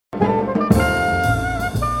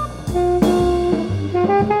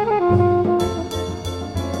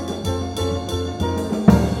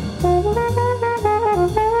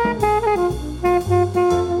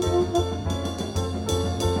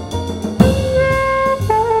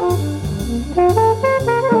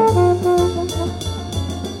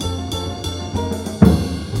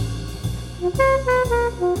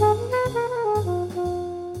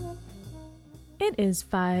is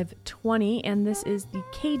 5:20, and this is the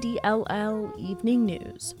KDLL Evening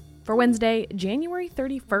News for Wednesday, January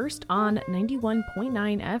 31st on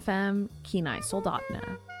 91.9 FM, Kenai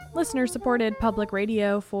Soldotna. Listener-supported public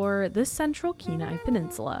radio for the Central Kenai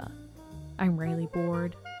Peninsula. I'm Riley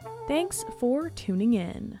Board. Thanks for tuning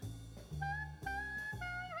in.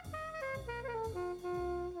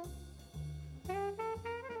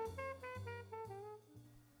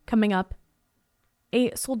 Coming up, a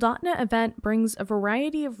Soldotna event brings a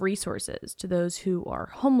variety of resources to those who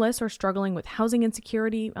are homeless or struggling with housing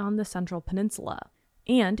insecurity on the Central Peninsula,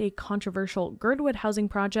 and a controversial Girdwood housing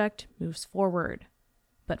project moves forward.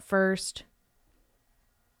 But first,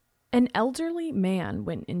 an elderly man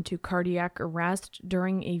went into cardiac arrest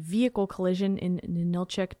during a vehicle collision in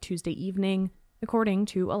Ninilchik Tuesday evening, according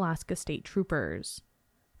to Alaska State Troopers.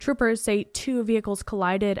 Troopers say two vehicles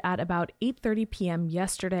collided at about 8:30 p.m.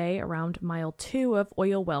 yesterday around Mile 2 of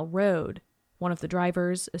Oil Well Road. One of the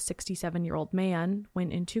drivers, a 67-year-old man,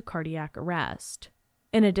 went into cardiac arrest.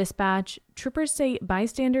 In a dispatch, troopers say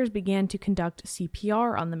bystanders began to conduct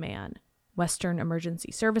CPR on the man. Western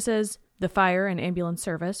Emergency Services, the fire and ambulance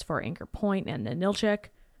service for Anchor Point and Ninilchik,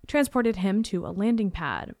 transported him to a landing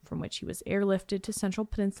pad, from which he was airlifted to Central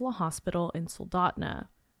Peninsula Hospital in Soldotna.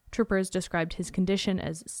 Troopers described his condition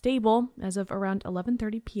as stable as of around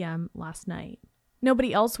 11:30 p.m. last night.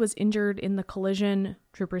 Nobody else was injured in the collision.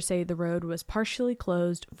 Troopers say the road was partially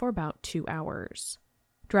closed for about 2 hours.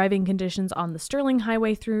 Driving conditions on the Sterling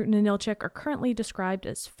Highway through Ninilchik are currently described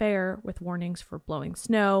as fair, with warnings for blowing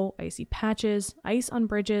snow, icy patches, ice on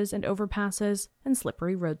bridges and overpasses, and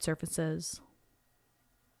slippery road surfaces.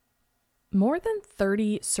 More than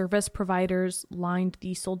 30 service providers lined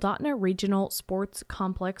the Soldotna Regional Sports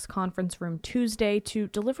Complex conference room Tuesday to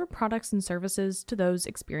deliver products and services to those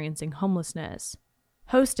experiencing homelessness.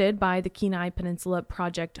 Hosted by the Kenai Peninsula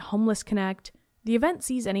Project Homeless Connect, the event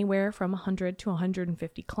sees anywhere from 100 to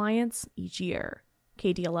 150 clients each year.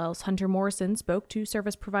 KDLL's Hunter Morrison spoke to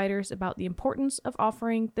service providers about the importance of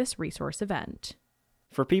offering this resource event.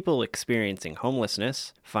 For people experiencing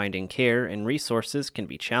homelessness, finding care and resources can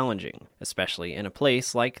be challenging, especially in a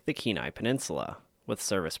place like the Kenai Peninsula, with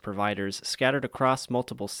service providers scattered across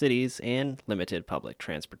multiple cities and limited public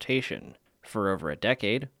transportation. For over a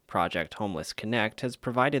decade, Project Homeless Connect has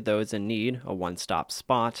provided those in need a one-stop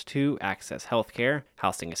spot to access healthcare,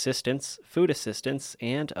 housing assistance, food assistance,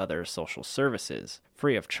 and other social services,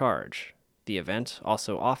 free of charge. The event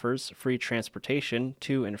also offers free transportation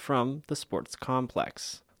to and from the sports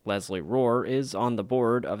complex. Leslie Rohr is on the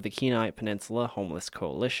board of the Kenai Peninsula Homeless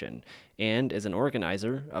Coalition and is an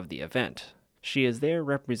organizer of the event. She is there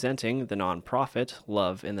representing the nonprofit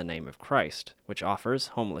Love in the Name of Christ, which offers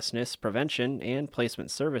homelessness prevention and placement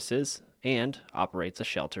services and operates a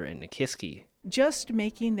shelter in Nikiski. Just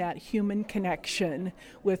making that human connection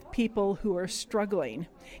with people who are struggling,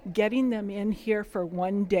 getting them in here for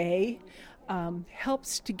one day,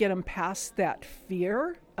 helps to get them past that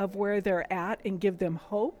fear of where they're at and give them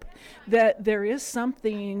hope that there is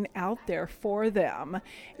something out there for them.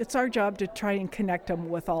 It's our job to try and connect them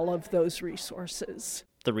with all of those resources.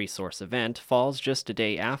 The resource event falls just a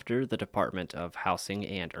day after the Department of Housing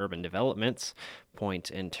and Urban Development's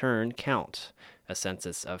Point and Turn Count, a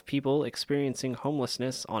census of people experiencing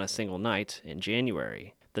homelessness on a single night in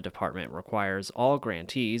January. The department requires all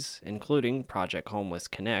grantees, including Project Homeless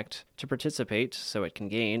Connect, to participate so it can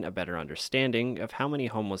gain a better understanding of how many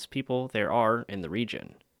homeless people there are in the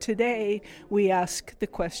region. Today, we ask the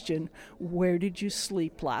question, where did you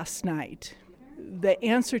sleep last night? The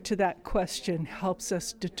answer to that question helps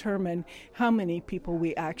us determine how many people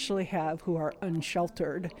we actually have who are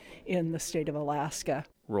unsheltered in the state of Alaska.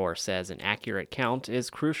 Rohr says an accurate count is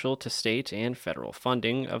crucial to state and federal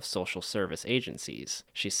funding of social service agencies.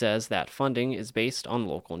 She says that funding is based on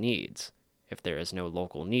local needs. If there is no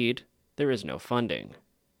local need, there is no funding.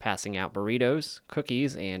 Passing out burritos,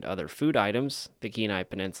 cookies, and other food items, the Kenai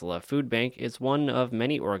Peninsula Food Bank is one of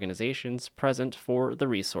many organizations present for the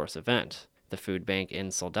resource event. The food bank in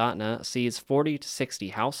Soldotna sees 40 to 60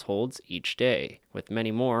 households each day, with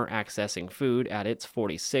many more accessing food at its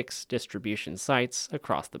 46 distribution sites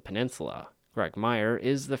across the peninsula. Greg Meyer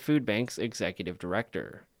is the food bank's executive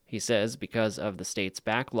director. He says because of the state's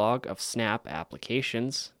backlog of SNAP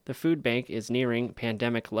applications, the food bank is nearing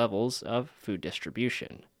pandemic levels of food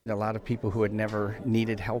distribution. A lot of people who had never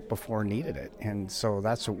needed help before needed it, and so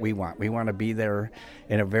that's what we want. We want to be there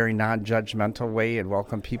in a very non-judgmental way and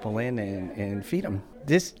welcome people in and feed them.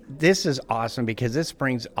 This is awesome because this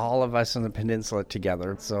brings all of us on the peninsula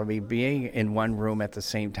together. So being in one room at the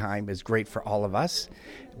same time is great for all of us,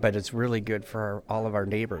 but it's really good for all of our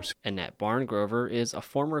neighbors. Annette Barngrover is a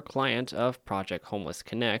former client of Project Homeless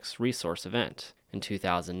Connect's resource event. In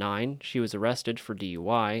 2009, she was arrested for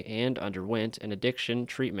DUI and underwent an addiction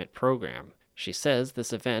treatment program. She says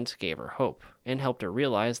this event gave her hope and helped her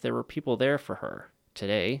realize there were people there for her.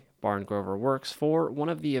 Today, Barngrover works for one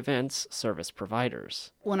of the event's service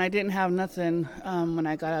providers. When I didn't have nothing, when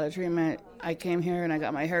I got out of treatment, I came here and I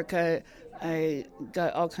got my hair cut. I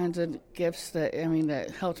got all kinds of gifts that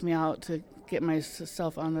helped me out to get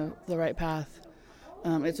myself on the right path.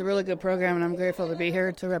 It's a really good program, and I'm grateful to be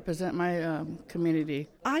here to represent my community.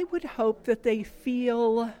 I would hope that they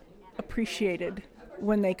feel appreciated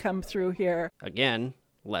when they come through here. Again,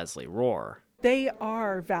 Leslie Rohr. They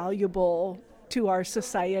are valuable to our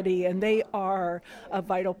society, and they are a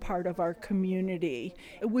vital part of our community.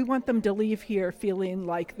 We want them to leave here feeling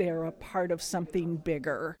like they're a part of something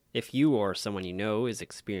bigger. If you or someone you know is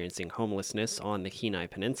experiencing homelessness on the Kenai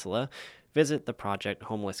Peninsula, visit the Project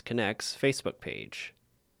Homeless Connect's Facebook page.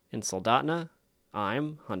 In Soldotna,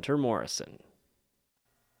 I'm Hunter Morrison.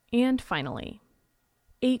 And finally,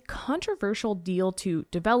 a controversial deal to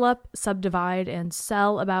develop, subdivide, and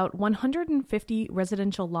sell about 150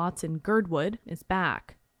 residential lots in Girdwood is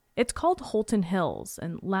back. It's called Holton Hills,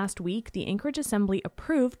 and last week the Anchorage Assembly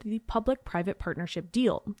approved the public-private partnership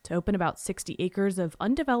deal to open about 60 acres of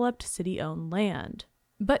undeveloped city-owned land.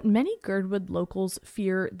 But many Girdwood locals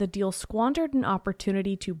fear the deal squandered an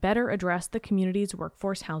opportunity to better address the community's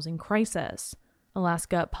workforce housing crisis.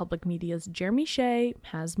 Alaska Public Media's Jeremy Shea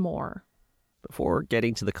has more. Before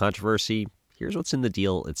getting to the controversy, here's what's in the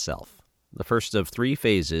deal itself. The first of 3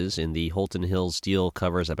 phases in the Holton Hills deal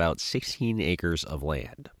covers about 16 acres of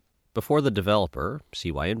land. Before the developer,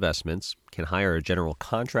 CY Investments, can hire a general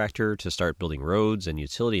contractor to start building roads and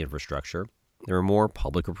utility infrastructure, there are more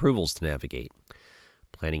public approvals to navigate.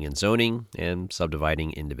 Planning and zoning, and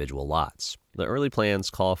subdividing individual lots. The early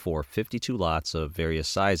plans call for 52 lots of various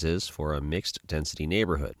sizes for a mixed-density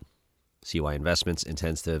neighborhood. CY Investments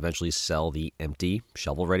intends to eventually sell the empty,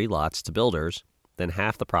 shovel-ready lots to builders, then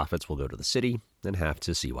half the profits will go to the city, and half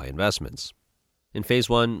to CY Investments. In Phase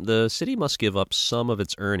 1, the city must give up some of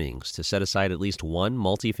its earnings to set aside at least one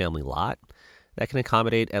multifamily lot that can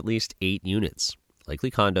accommodate at least 8 units,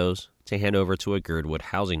 likely condos, to hand over to a Girdwood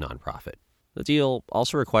housing nonprofit. The deal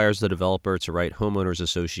also requires the developer to write homeowners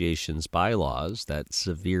associations bylaws that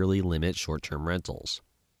severely limit short-term rentals.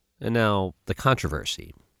 And now, the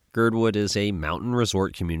controversy. Girdwood is a mountain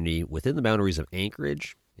resort community within the boundaries of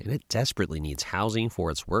Anchorage, and it desperately needs housing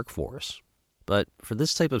for its workforce. But for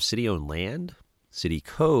this type of city-owned land, city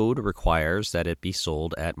code requires that it be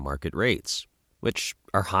sold at market rates, which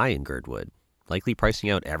are high in Girdwood, likely pricing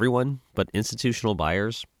out everyone but institutional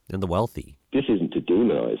buyers and the wealthy. This isn't to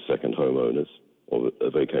demonize second homeowners or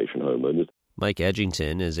vacation homeowners. Mike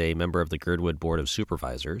Edgington is a member of the Girdwood Board of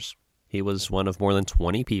Supervisors. He was one of more than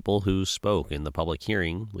 20 people who spoke in the public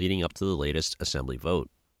hearing leading up to the latest Assembly vote.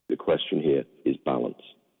 The question here is balance.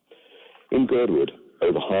 In Girdwood,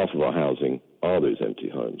 over half of our housing are those empty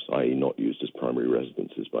homes, i.e. not used as primary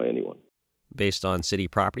residences by anyone. Based on city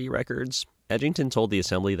property records, Edgington told the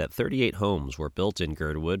Assembly that 38 homes were built in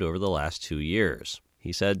Girdwood over the last 2 years.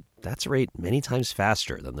 He said that's a rate many times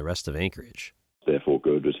faster than the rest of Anchorage. Therefore,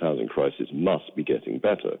 Girdwood's housing crisis must be getting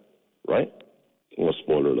better, right? Well,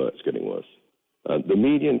 spoiler alert, it's getting worse. The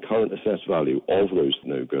median current assessed value of those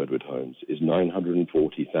no Girdwood homes is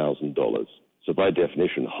 $940,000. So by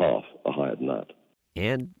definition, half are higher than that.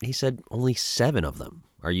 And he said only 7 of them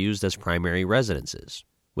are used as primary residences,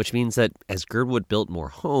 which means that as Girdwood built more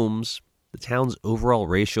homes, the town's overall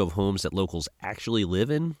ratio of homes that locals actually live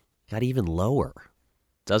in got even lower.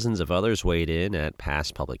 Dozens of others weighed in at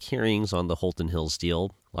past public hearings on the Holton Hills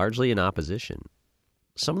deal, largely in opposition.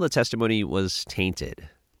 Some of the testimony was tainted.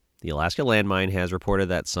 The Alaska Landmine has reported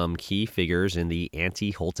that some key figures in the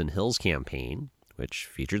anti-Holton Hills campaign, which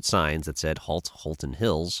featured signs that said "Halt Holton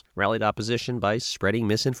Hills," rallied opposition by spreading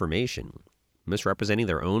misinformation, misrepresenting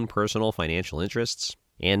their own personal financial interests,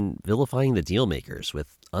 and vilifying the dealmakers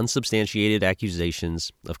with unsubstantiated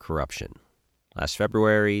accusations of corruption. Last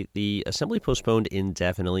February, the Assembly postponed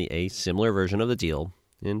indefinitely a similar version of the deal,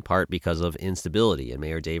 in part because of instability in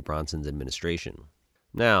Mayor Dave Bronson's administration.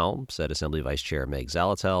 Now, said Assembly Vice Chair Meg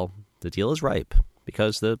Zalatel, the deal is ripe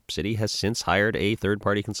because the city has since hired a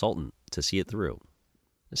third-party consultant to see it through.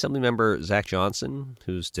 Assemblymember Zach Johnson,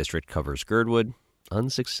 whose district covers Girdwood,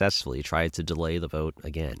 unsuccessfully tried to delay the vote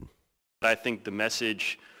again. I think the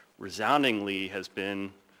message resoundingly has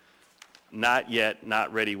been not yet,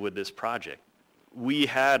 not ready with this project. we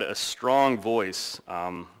had a strong voice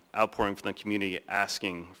outpouring from the community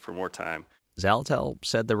asking for more time. Zalatel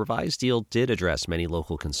said the revised deal did address many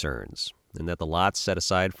local concerns and that the lots set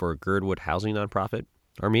aside for a Girdwood housing nonprofit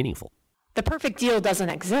are meaningful. The perfect deal doesn't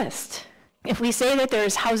exist. If we say that there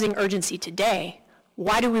is housing urgency today,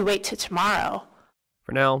 why do we wait till tomorrow?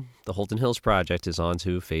 For now, the Holton Hills project is on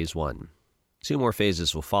to Phase 1. 2 more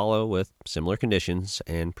phases will follow with similar conditions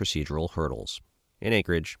and procedural hurdles. In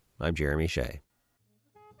Anchorage, I'm Jeremy Shea.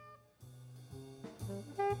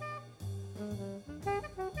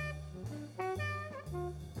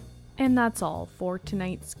 And that's all for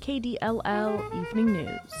tonight's KDLL Evening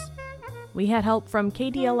News. We had help from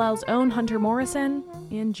KDLL's own Hunter Morrison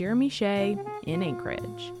and Jeremy Shea in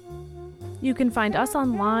Anchorage. You can find us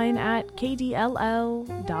online at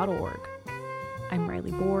kdll.org. I'm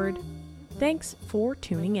Riley Board. Thanks for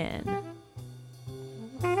tuning in.